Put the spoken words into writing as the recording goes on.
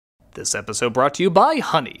This episode brought to you by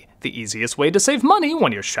Honey, the easiest way to save money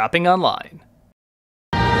when you're shopping online.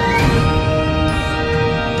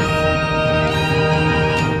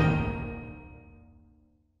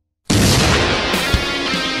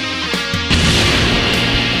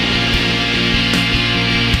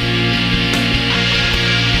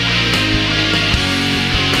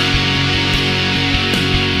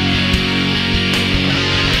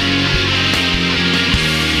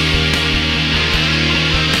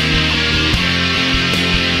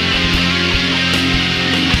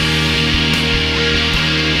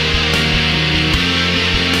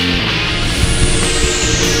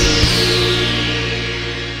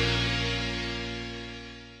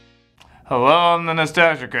 Hello, I'm the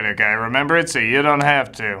Nostalgia Critic. I remember it so you don't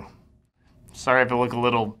have to. Sorry if I look a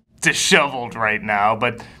little disheveled right now,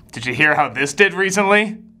 but did you hear how this did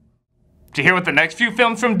recently? Did you hear what the next few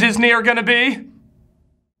films from Disney are gonna be?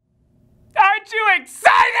 Aren't you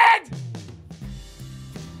excited?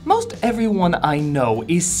 Most everyone I know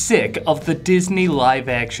is sick of the Disney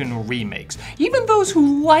live-action remakes. Even those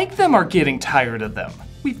who like them are getting tired of them.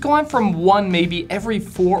 We've gone from one maybe every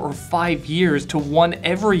 4 or 5 years to one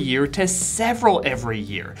every year to several every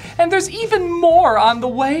year. And there's even more on the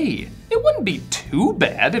way. It wouldn't be too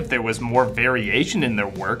bad if there was more variation in their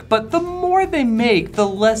work, but the more they make, the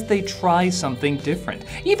less they try something different.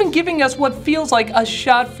 Even giving us what feels like a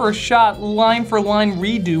shot-for-shot, line-for-line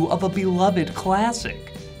redo of a beloved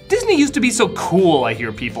classic. Disney used to be so cool, I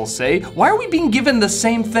hear people say. Why are we being given the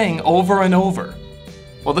same thing over and over?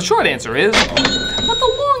 Well, the short answer is, but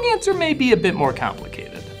the long answer may be a bit more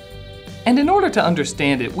complicated. And in order to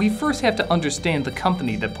understand it, we first have to understand the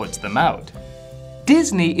company that puts them out.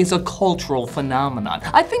 Disney is a cultural phenomenon.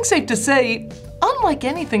 I think safe to say, unlike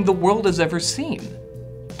anything the world has ever seen.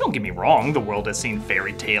 Don't get me wrong, the world has seen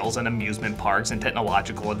fairy tales and amusement parks and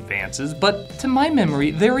technological advances, but to my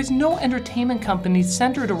memory, there is no entertainment company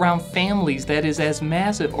centered around families that is as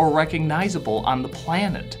massive or recognizable on the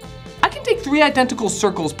planet. I can take 3 identical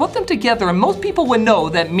circles, put them together, and most people would know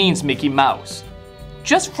that means Mickey Mouse.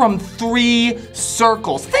 Just from 3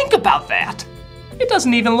 circles. Think about that! It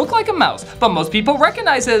doesn't even look like a mouse, but most people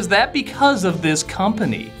recognize it as that because of this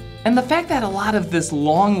company. And the fact that a lot of this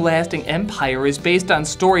long-lasting empire is based on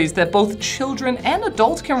stories that both children and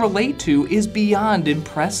adults can relate to is beyond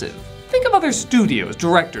impressive. Think of other studios,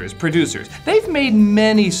 directors, producers. They've made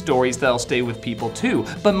many stories that'll stay with people too,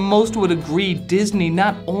 but most would agree Disney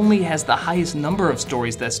not only has the highest number of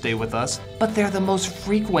stories that stay with us, but they're the most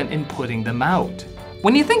frequent in putting them out.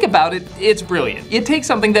 When you think about it, it's brilliant. You take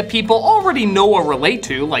something that people already know or relate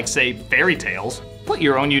to, like say fairy tales, put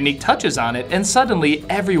your own unique touches on it, and suddenly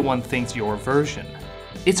everyone thinks your version.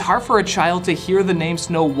 It's hard for a child to hear the name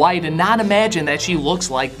Snow White and not imagine that she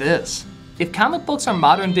looks like this. If comic books are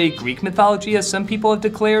modern-day Greek mythology, as some people have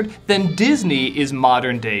declared, then Disney is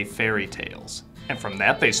modern-day fairy tales. And from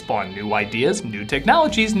that, they spawn new ideas, new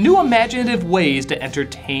technologies, new imaginative ways to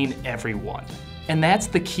entertain everyone. And that's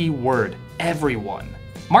the key word, everyone.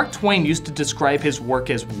 Mark Twain used to describe his work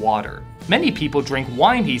as water. Many people drink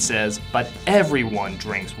wine, he says, but everyone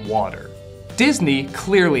drinks water. Disney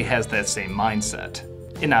clearly has that same mindset.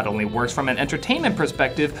 It not only works from an entertainment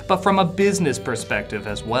perspective, but from a business perspective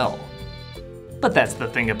as well. But that's the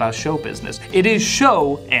thing about show business. It is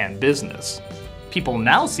show and business. People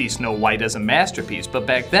now see Snow White as a masterpiece, but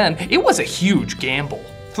back then, it was a huge gamble,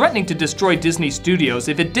 threatening to destroy Disney Studios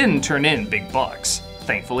if it didn't turn in big bucks.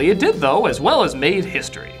 Thankfully it did though, as well as made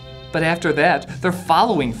history. But after that, their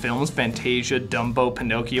following films, Fantasia, Dumbo,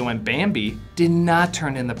 Pinocchio, and Bambi, did not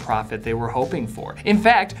turn in the profit they were hoping for. In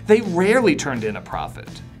fact, they rarely turned in a profit.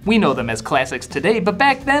 We know them as classics today, but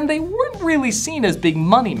back then they weren't really seen as big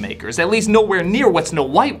money makers, at least nowhere near what Snow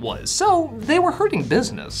White was, so they were hurting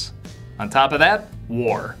business. On top of that,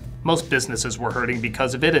 war. Most businesses were hurting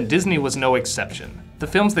because of it, and Disney was no exception. The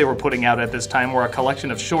films they were putting out at this time were a collection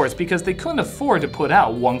of shorts because they couldn't afford to put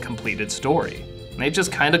out one completed story. They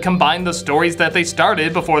just kind of combined the stories that they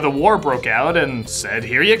started before the war broke out and said,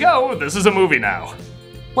 here you go, this is a movie now.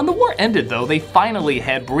 When the war ended though, they finally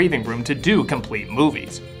had breathing room to do complete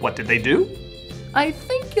movies. What did they do? I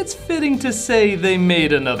think it's fitting to say they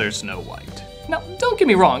made another Snow White. Now, don't get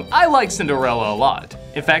me wrong, I like Cinderella a lot.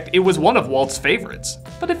 In fact, it was one of Walt's favorites.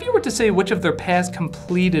 But if you were to say which of their past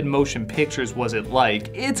completed motion pictures was it like,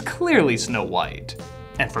 it's clearly Snow White.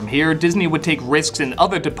 And from here, Disney would take risks in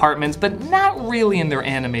other departments, but not really in their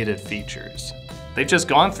animated features. They've just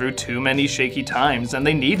gone through too many shaky times and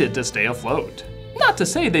they needed to stay afloat. Not to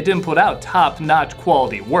say they didn't put out top-notch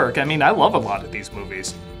quality work. I mean, I love a lot of these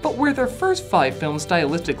movies. But where their first 5 films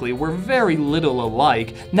stylistically were very little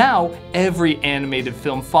alike, now every animated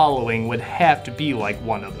film following would have to be like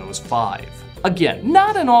one of those 5. Again,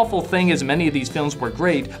 not an awful thing as many of these films were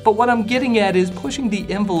great, but what I'm getting at is pushing the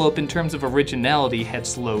envelope in terms of originality had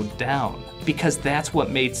slowed down. Because that's what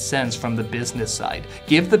made sense from the business side.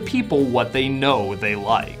 Give the people what they know they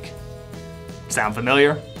like. Sound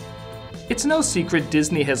familiar? It's no secret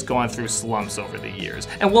Disney has gone through slumps over the years,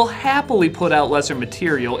 and will happily put out lesser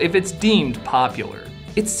material if it's deemed popular.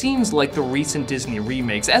 It seems like the recent Disney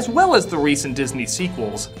remakes, as well as the recent Disney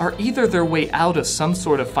sequels, are either their way out of some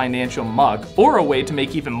sort of financial muck, or a way to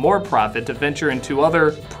make even more profit to venture into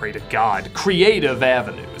other, pray to God, creative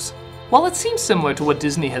avenues. While it seems similar to what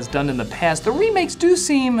Disney has done in the past, the remakes do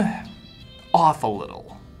seem off a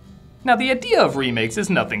little. Now, the idea of remakes is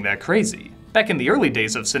nothing that crazy. Back in the early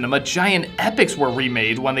days of cinema, giant epics were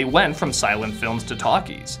remade when they went from silent films to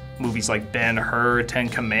talkies. Movies like Ben-Hur, 10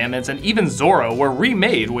 Commandments, and even Zorro were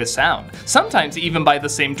remade with sound, sometimes even by the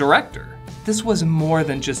same director. This was more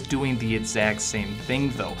than just doing the exact same thing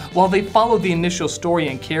though. While they followed the initial story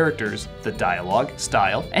and characters, the dialogue,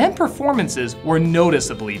 style, and performances were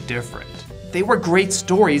noticeably different. They were great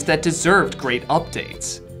stories that deserved great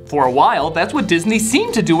updates. For a while, that's what Disney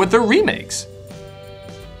seemed to do with their remakes.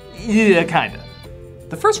 Yeah, kinda.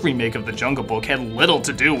 The first remake of The Jungle Book had little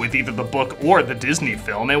to do with either the book or the Disney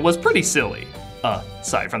film and was pretty silly.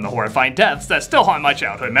 Aside from the horrifying deaths that still haunt my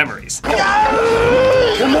childhood memories.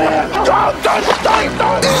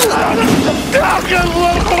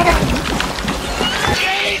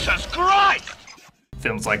 Jesus Christ!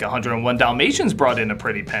 Films like 101 Dalmatians brought in a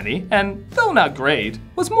pretty penny, and though not great,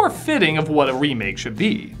 was more fitting of what a remake should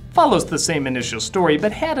be. Follows the same initial story,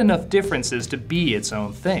 but had enough differences to be its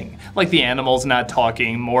own thing. Like the animals not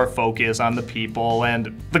talking, more focus on the people,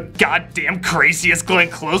 and the goddamn craziest Glenn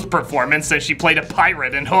Close performance since she played a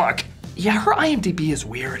pirate in Hook. Yeah, her IMDb is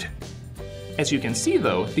weird. As you can see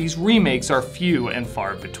though, these remakes are few and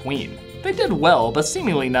far between. They did well, but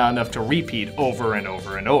seemingly not enough to repeat over and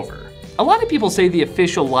over and over. A lot of people say the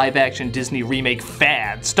official live-action Disney remake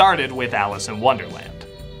fad started with Alice in Wonderland.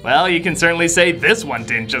 Well, you can certainly say this one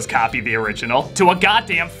didn't just copy the original, to a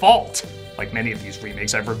goddamn fault. Like many of these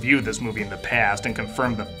remakes, I've reviewed this movie in the past and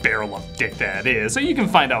confirmed the barrel of dick that it is, so you can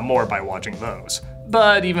find out more by watching those.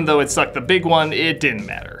 But even though it sucked the big one, it didn't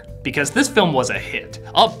matter. Because this film was a hit.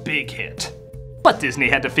 A big hit. But Disney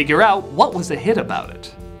had to figure out what was a hit about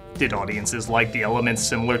it. Did audiences like the elements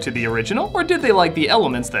similar to the original, or did they like the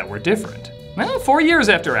elements that were different? Well, 4 years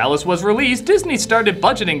after Alice was released, Disney started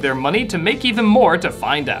budgeting their money to make even more to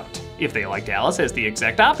find out. If they liked Alice as the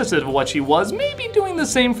exact opposite of what she was, maybe doing the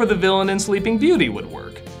same for the villain in Sleeping Beauty would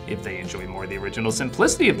work. If they enjoyed more the original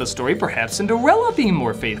simplicity of the story, perhaps Cinderella being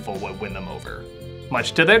more faithful would win them over.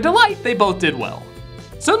 Much to their delight, they both did well.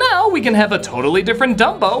 So now we can have a totally different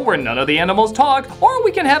Dumbo where none of the animals talk, or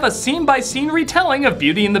we can have a scene-by-scene retelling of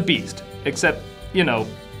Beauty and the Beast. Except, you know,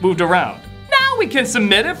 moved around. Now we can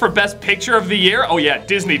submit it for Best Picture of the Year. Oh yeah,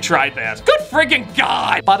 Disney tried that. Good friggin'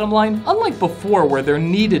 God! Bottom line, unlike before where there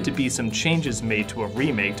needed to be some changes made to a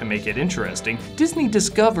remake to make it interesting, Disney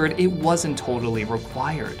discovered it wasn't totally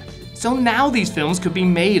required. So now these films could be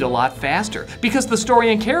made a lot faster, because the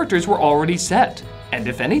story and characters were already set. And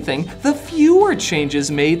if anything, the fewer changes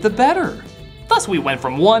made, the better. Thus we went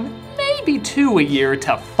from 1, maybe 2 a year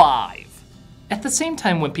to 5. At the same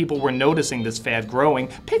time when people were noticing this fad growing,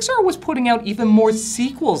 Pixar was putting out even more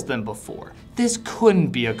sequels than before. This couldn't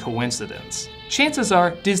be a coincidence. Chances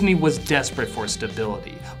are Disney was desperate for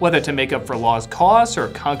stability. Whether to make up for lost costs or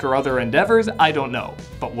conquer other endeavors, I don't know.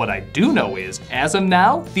 But what I do know is, as of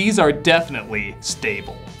now, these are definitely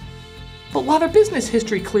stable. But while their business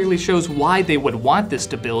history clearly shows why they would want this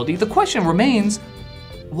stability, the question remains,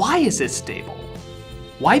 why is it stable?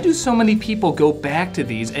 Why do so many people go back to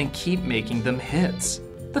these and keep making them hits?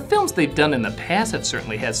 The films they've done in the past have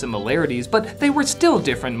certainly had similarities, but they were still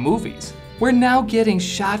different movies. We're now getting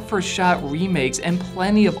shot-for-shot remakes and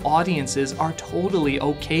plenty of audiences are totally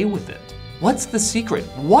okay with it. What's the secret?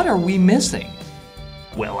 What are we missing?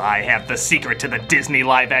 Well, I have the secret to the Disney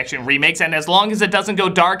live-action remakes, and as long as it doesn't go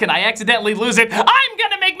dark and I accidentally lose it, I'm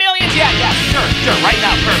gonna make millions! Yeah, sure, right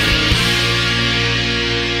now, perfect.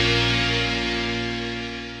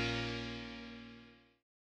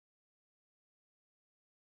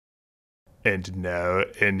 And now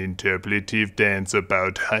an interpretive dance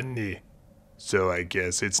about honey. So I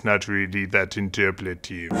guess it's not really that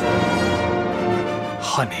interpretive.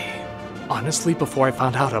 Honey. Honestly, before I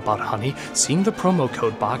found out about honey, seeing the promo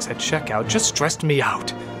code box at checkout just stressed me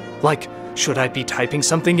out. Like, Should I be typing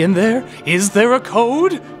something in there? Is there a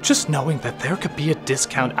code? Just knowing that there could be a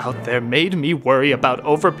discount out there made me worry about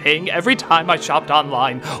overpaying every time I shopped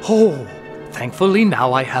online. Oh! Thankfully,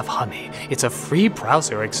 now I have Honey. It's a free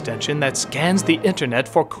browser extension that scans the internet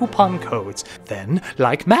for coupon codes. Then,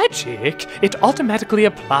 like magic, it automatically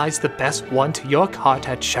applies the best one to your cart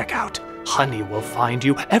at checkout. Honey will find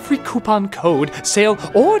you every coupon code, sale,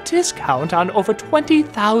 or discount on over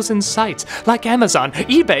 20,000 sites like Amazon,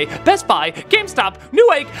 eBay, Best Buy, GameStop,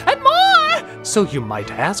 Newegg, and more! So you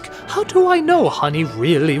might ask, how do I know Honey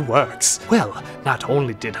really works? Well, not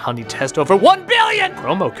only did Honey test over 1 billion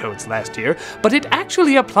promo codes last year, but it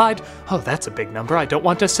actually applied, oh, that's a big number, I don't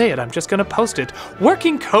want to say it, I'm just gonna post it,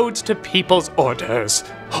 working codes to people's orders.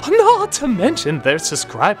 Not to mention their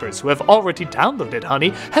subscribers who have already downloaded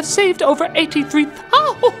Honey have saved over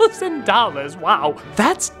 $83,000. Wow,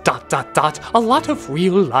 that's ... a lot of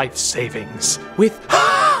real life savings. With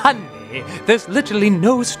Honey, there's literally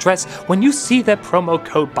no stress when you see that promo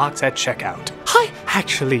code box at checkout. I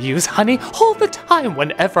actually use Honey all the time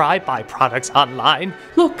whenever I buy products online.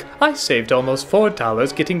 Look, I saved almost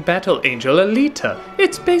 $4 getting Battle Angel Alita.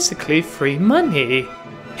 It's basically free money.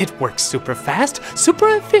 It works super fast,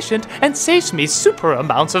 super efficient, and saves me super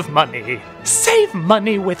amounts of money. Save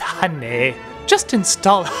money with Honey. Just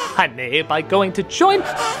install Honey by going to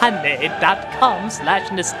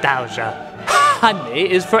joinhoney.com/nostalgia. Honey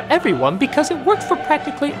is for everyone because it works for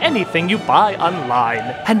practically anything you buy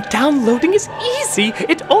online. And downloading is easy.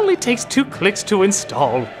 It only takes 2 clicks to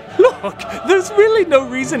install. Look, there's really no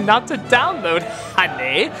reason not to download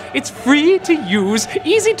Honey. It's free to use,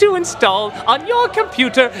 easy to install on your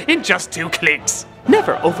computer in just 2 clicks.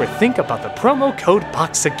 Never overthink about the promo code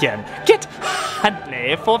box again. Get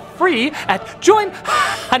Honey for free at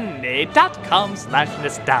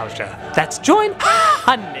joinhoney.com/nostalgia. That's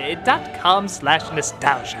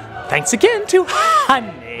joinhoney.com/nostalgia. Thanks again to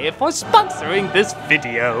Honey for sponsoring this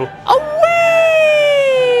video. Away!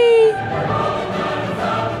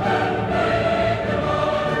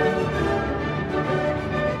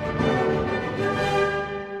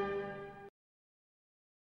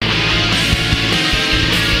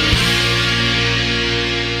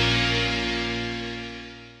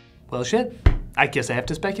 Well, shit. I guess I have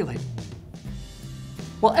to speculate.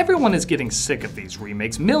 While everyone is getting sick of these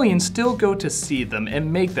remakes, millions still go to see them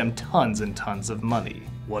and make them tons and tons of money.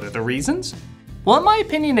 What are the reasons? Well, in my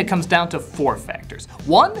opinion, it comes down to 4 factors.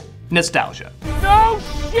 1, nostalgia. No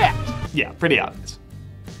shit! Yeah, pretty obvious.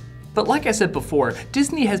 But like I said before,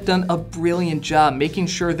 Disney has done a brilliant job making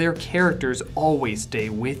sure their characters always stay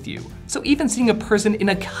with you. So even seeing a person in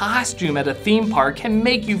a costume at a theme park can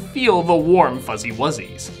make you feel the warm fuzzy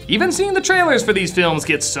wuzzies. Even seeing the trailers for these films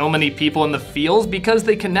gets so many people in the feels because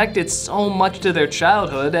they connected so much to their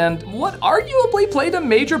childhood and what arguably played a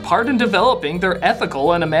major part in developing their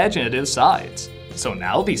ethical and imaginative sides. So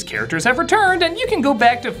now these characters have returned and you can go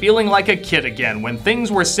back to feeling like a kid again when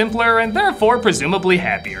things were simpler and therefore presumably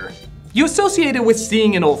happier. You associate it with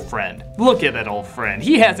seeing an old friend. Look at that old friend,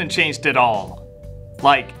 he hasn't changed at all.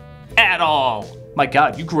 Like, at all. My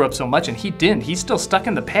god, you grew up so much and he didn't. He's still stuck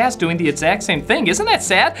in the past doing the exact same thing. Isn't that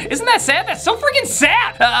sad? Isn't that sad? That's so freaking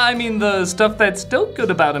sad! I mean, the stuff that's still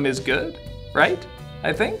good about him is good, right?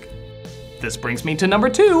 I think. This brings me to number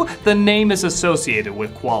 2, the name is associated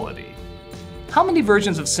with quality. How many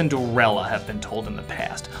versions of Cinderella have been told in the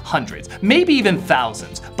past? Hundreds, maybe even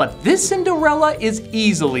thousands, but this Cinderella is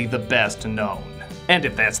easily the best known. And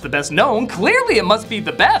if that's the best known, clearly it must be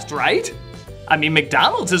the best, right? I mean,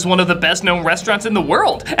 McDonald's is one of the best known restaurants in the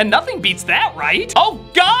world, and nothing beats that, right? Oh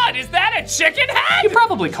god, is that a chicken head? You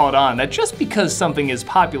probably caught on that just because something is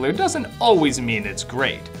popular doesn't always mean it's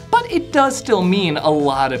great. But it does still mean a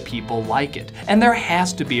lot of people like it, and there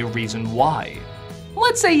has to be a reason why.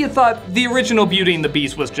 Let's say you thought the original Beauty and the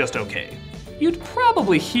Beast was just okay. You'd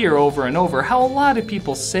probably hear over and over how a lot of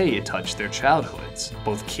people say it touched their childhoods.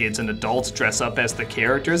 Both kids and adults dress up as the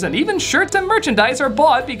characters, and even shirts and merchandise are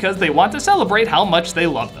bought because they want to celebrate how much they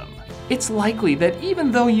love them. It's likely that even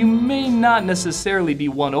though you may not necessarily be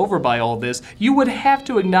won over by all this, you would have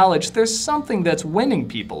to acknowledge there's something that's winning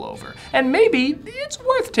people over, and maybe it's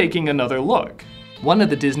worth taking another look. One of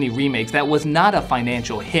the Disney remakes that was not a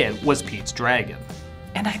financial hit was Pete's Dragon.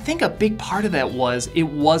 And I think a big part of that was it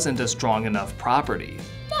wasn't a strong enough property.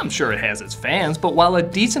 I'm sure it has its fans, but while a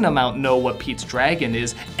decent amount know what Pete's Dragon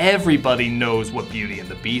is, everybody knows what Beauty and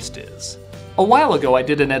the Beast is. A while ago I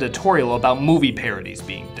did an editorial about movie parodies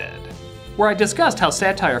being dead, where I discussed how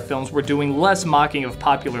satire films were doing less mocking of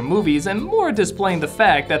popular movies and more displaying the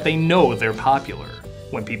fact that they know they're popular.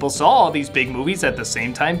 When people saw all these big movies at the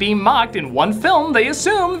same time being mocked in one film, they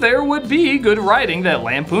assumed there would be good writing that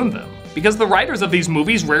lampooned them. because the writers of these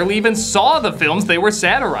movies rarely even saw the films they were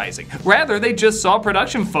satirizing. Rather, they just saw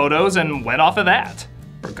production photos and went off of that.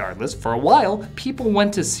 Regardless, for a while, people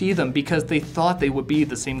went to see them because they thought they would be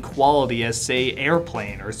the same quality as, say,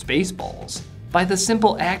 Airplane or Spaceballs, by the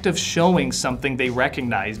simple act of showing something they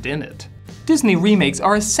recognized in it. Disney remakes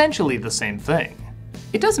are essentially the same thing.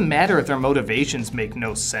 It doesn't matter if their motivations make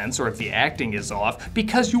no sense or if the acting is off,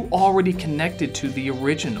 because you already connected to the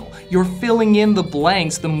original. You're filling in the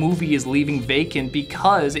blanks the movie is leaving vacant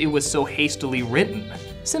because it was so hastily written.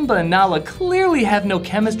 Simba and Nala clearly have no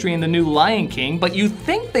chemistry in the new Lion King, but you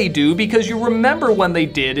think they do because you remember when they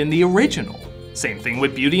did in the original. Same thing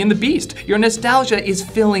with Beauty and the Beast. Your nostalgia is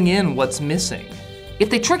filling in what's missing. If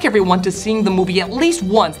they trick everyone to seeing the movie at least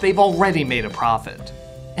once, they've already made a profit.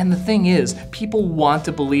 And the thing is, people want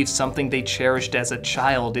to believe something they cherished as a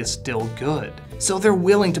child is still good. So they're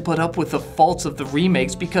willing to put up with the faults of the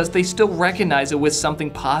remakes because they still recognize it with something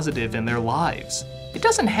positive in their lives. It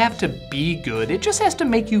doesn't have to be good, it just has to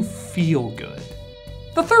make you feel good.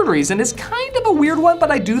 The third reason is kind of a weird one, but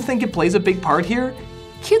I do think it plays a big part here.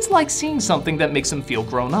 Kids like seeing something that makes them feel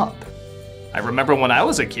grown up. I remember when I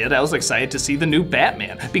was a kid, I was excited to see the new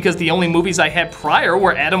Batman, because the only movies I had prior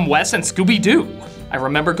were Adam West and Scooby-Doo. I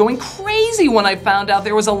remember going crazy when I found out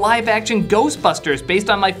there was a live-action Ghostbusters based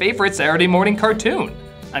on my favorite Saturday morning cartoon.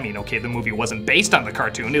 I mean, okay, the movie wasn't based on the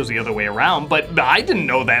cartoon, it was the other way around, but I didn't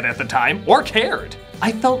know that at the time, or cared.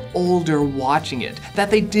 I felt older watching it, that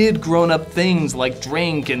they did grown-up things like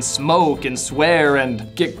drink and smoke and swear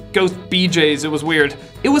and get ghost BJs, it was weird.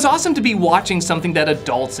 It was awesome to be watching something that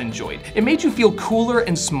adults enjoyed. It made you feel cooler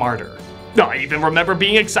and smarter. I even remember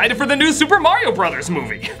being excited for the new Super Mario Bros.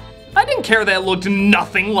 Movie. I didn't care that it looked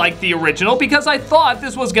nothing like the original because I thought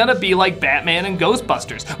this was gonna be like Batman and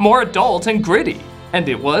Ghostbusters, more adult and gritty. And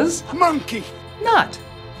it was? Monkey! Not.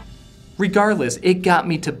 Regardless, it got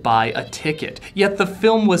me to buy a ticket. Yet the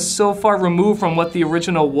film was so far removed from what the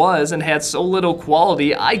original was and had so little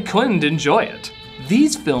quality, I couldn't enjoy it.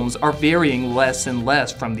 These films are varying less and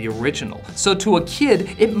less from the original, so to a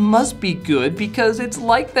kid, it must be good because it's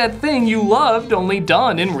like that thing you loved only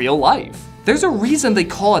done in real life. There's a reason they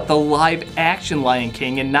call it the live-action Lion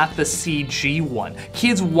King and not the CG one.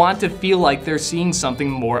 Kids want to feel like they're seeing something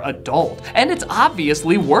more adult, and it's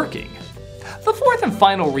obviously working. The fourth and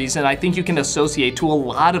final reason I think you can associate to a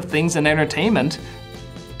lot of things in entertainment,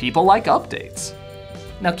 people like updates.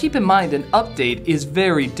 Now keep in mind, an update is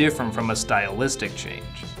very different from a stylistic change.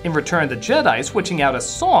 In Return of the Jedi, switching out a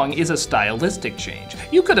song is a stylistic change.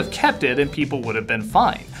 You could have kept it and people would have been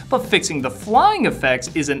fine. But fixing the flying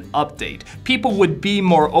effects is an update. People would be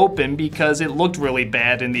more open because it looked really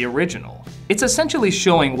bad in the original. It's essentially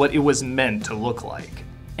showing what it was meant to look like.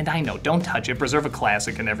 And I know, don't touch it, preserve a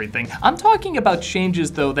classic and everything. I'm talking about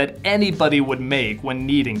changes though that anybody would make when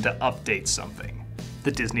needing to update something.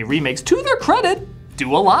 The Disney remakes, to their credit,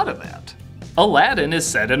 do a lot of that. Aladdin is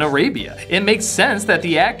set in Arabia. It makes sense that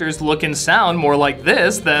the actors look and sound more like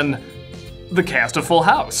this than the cast of Full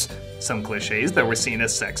House. Some cliches that were seen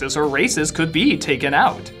as sexist or racist could be taken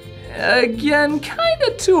out. Again,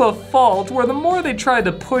 kinda to a fault, where the more they try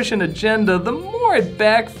to push an agenda, the more it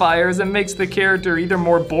backfires and makes the character either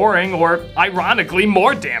more boring or, ironically,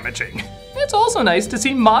 more damaging. It's also nice to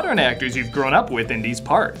see modern actors you've grown up with in these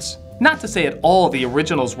parts. Not to say at all the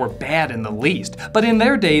originals were bad in the least, but in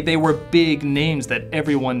their day they were big names that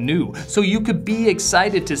everyone knew, so you could be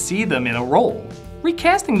excited to see them in a role.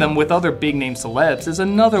 Recasting them with other big-name celebs is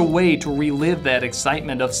another way to relive that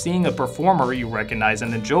excitement of seeing a performer you recognize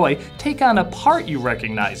and enjoy take on a part you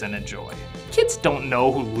recognize and enjoy. Kids don't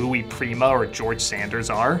know who Louis Prima or George Sanders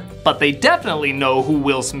are, but they definitely know who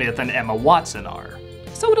Will Smith and Emma Watson are.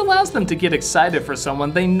 So it allows them to get excited for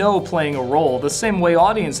someone they know playing a role the same way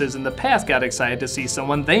audiences in the past got excited to see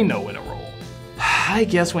someone they know in a role. I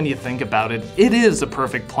guess when you think about it, it is a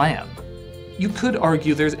perfect plan. You could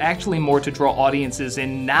argue there's actually more to draw audiences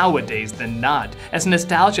in nowadays than not, as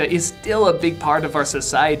nostalgia is still a big part of our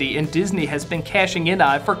society and Disney has been cashing in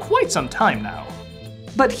on it for quite some time now.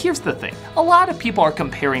 But here's the thing, a lot of people are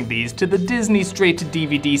comparing these to the Disney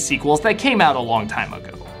straight-to-DVD sequels that came out a long time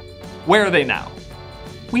ago. Where are they now?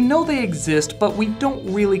 We know they exist, but we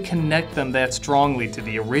don't really connect them that strongly to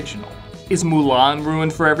the original. Is Mulan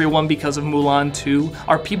ruined for everyone because of Mulan 2?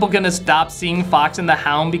 Are people gonna stop seeing Fox and the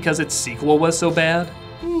Hound because its sequel was so bad?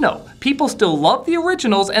 No, people still love the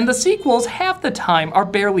originals and the sequels half the time are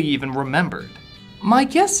barely even remembered. My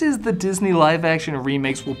guess is the Disney live-action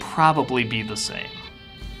remakes will probably be the same.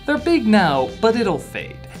 They're big now, but it'll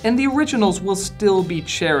fade, and the originals will still be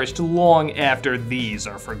cherished long after these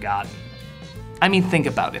are forgotten. I mean, think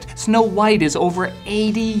about it. Snow White is over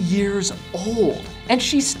 80 years old, and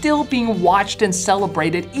she's still being watched and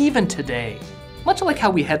celebrated even today. Much like how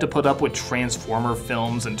we had to put up with Transformer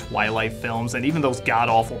films and Twilight films and even those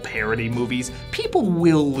god-awful parody movies, people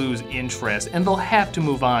will lose interest and they'll have to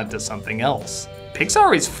move on to something else.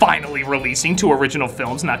 Pixar is finally releasing 2 original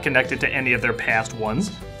films not connected to any of their past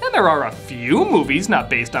ones, and there are a few movies not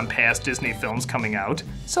based on past Disney films coming out,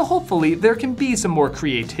 so hopefully there can be some more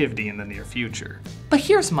creativity in the near future. But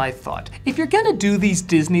here's my thought, if you're gonna do these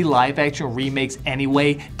Disney live-action remakes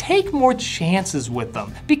anyway, take more chances with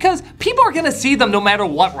them, because people are gonna see them no matter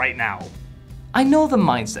what right now. I know the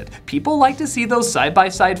mindset, people like to see those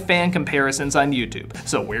side-by-side fan comparisons on YouTube,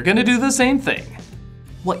 so we're gonna do the same thing.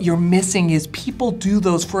 What you're missing is people do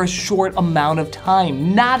those for a short amount of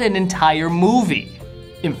time, not an entire movie.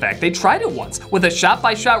 In fact, they tried it once with a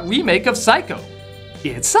shot-by-shot remake of Psycho.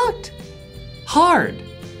 It sucked. Hard.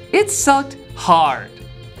 It sucked hard.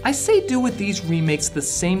 I say do with these remakes the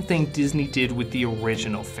same thing Disney did with the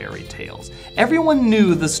original fairy tales. Everyone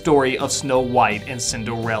knew the story of Snow White and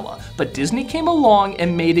Cinderella, but Disney came along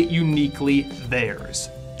and made it uniquely theirs,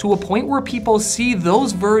 to a point where people see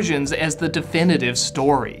those versions as the definitive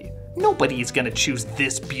story. Nobody's gonna choose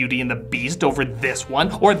this Beauty and the Beast over this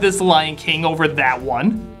one, or this Lion King over that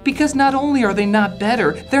one. Because not only are they not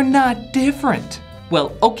better, they're not different.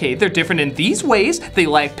 Well, okay, they're different in these ways. They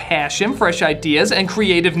lack passion, fresh ideas, and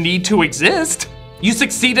creative need to exist. You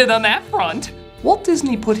succeeded on that front. Walt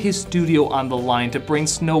Disney put his studio on the line to bring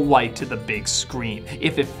Snow White to the big screen.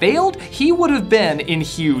 If it failed, he would have been in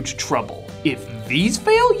huge trouble. If these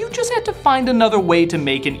fail, you just have to find another way to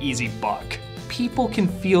make an easy buck. People can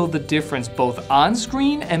feel the difference both on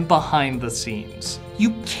screen and behind the scenes.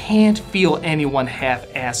 You can't feel anyone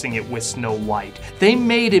half-assing it with Snow White. They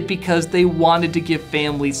made it because they wanted to give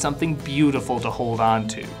families something beautiful to hold on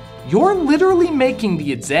to. You're literally making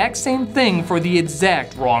the exact same thing for the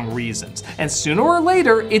exact wrong reasons, and sooner or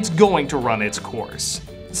later, it's going to run its course.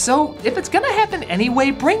 So, if it's gonna happen anyway,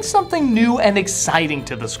 bring something new and exciting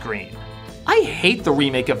to the screen. I hate the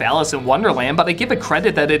remake of Alice in Wonderland, but I give it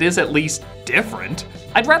credit that it is at least different.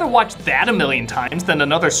 I'd rather watch that a million times than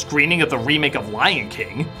another screening of the remake of Lion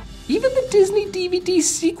King. Even the Disney DVD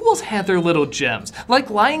sequels had their little gems, like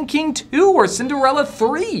Lion King 2 or Cinderella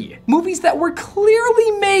 3. Movies that were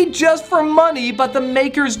clearly made just for money, but the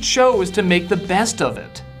makers chose to make the best of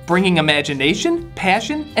it, bringing imagination,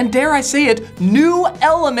 passion, and dare I say it, new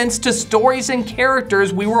elements to stories and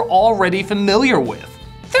characters we were already familiar with.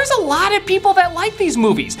 There's a lot of people that like these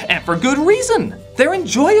movies, and for good reason. They're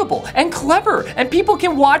enjoyable and clever, and people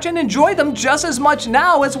can watch and enjoy them just as much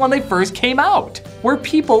now as when they first came out, where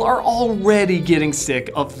people are already getting sick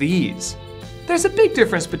of these. There's a big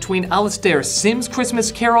difference between Alastair Sim's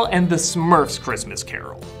Christmas Carol and the Smurfs' Christmas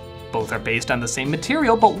Carol. Both are based on the same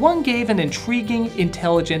material, but one gave an intriguing,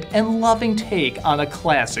 intelligent, and loving take on a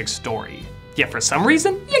classic story. Yet for some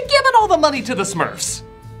reason, you're giving all the money to the Smurfs.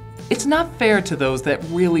 It's not fair to those that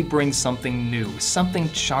really bring something new, something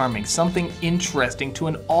charming, something interesting to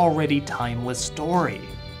an already timeless story.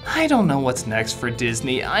 I don't know what's next for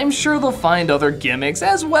Disney. I'm sure they'll find other gimmicks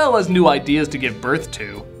as well as new ideas to give birth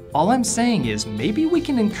to. All I'm saying is maybe we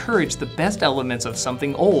can encourage the best elements of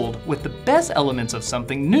something old with the best elements of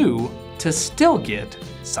something new to still get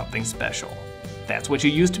something special. That's what you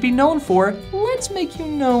used to be known for. Let's make you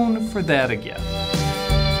known for that again.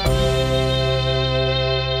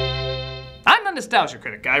 I'm the Nostalgia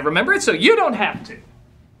Critic guy, remember it so you don't have to.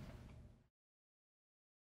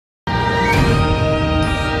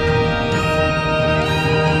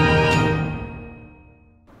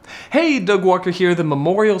 Hey, Doug Walker here. The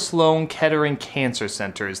Memorial Sloan Kettering Cancer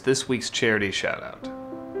Center is this week's charity shoutout.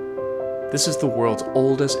 This is the world's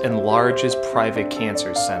oldest and largest private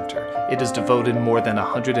cancer center. It has devoted more than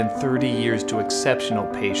 130 years to exceptional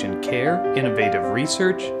patient care, innovative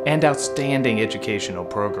research, and outstanding educational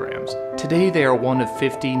programs. Today they are one of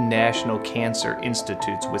 50 national cancer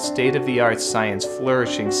institutes with state-of-the-art science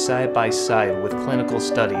flourishing side by side with clinical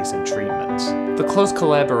studies and treatments. The close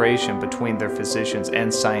collaboration between their physicians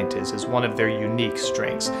and scientists is one of their unique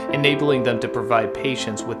strengths, enabling them to provide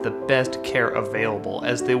patients with the best care available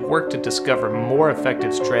as they work to discover more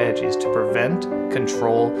effective strategies to prevent,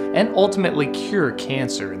 control, and ultimately cure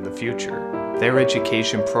cancer in the future. Their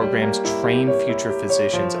education programs train future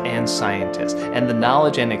physicians and scientists, and the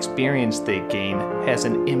knowledge and experience they gain has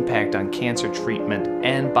an impact on cancer treatment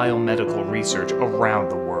and biomedical research around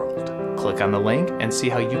the world. Click on the link and see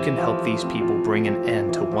how you can help these people bring an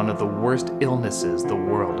end to one of the worst illnesses the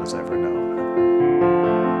world has ever known.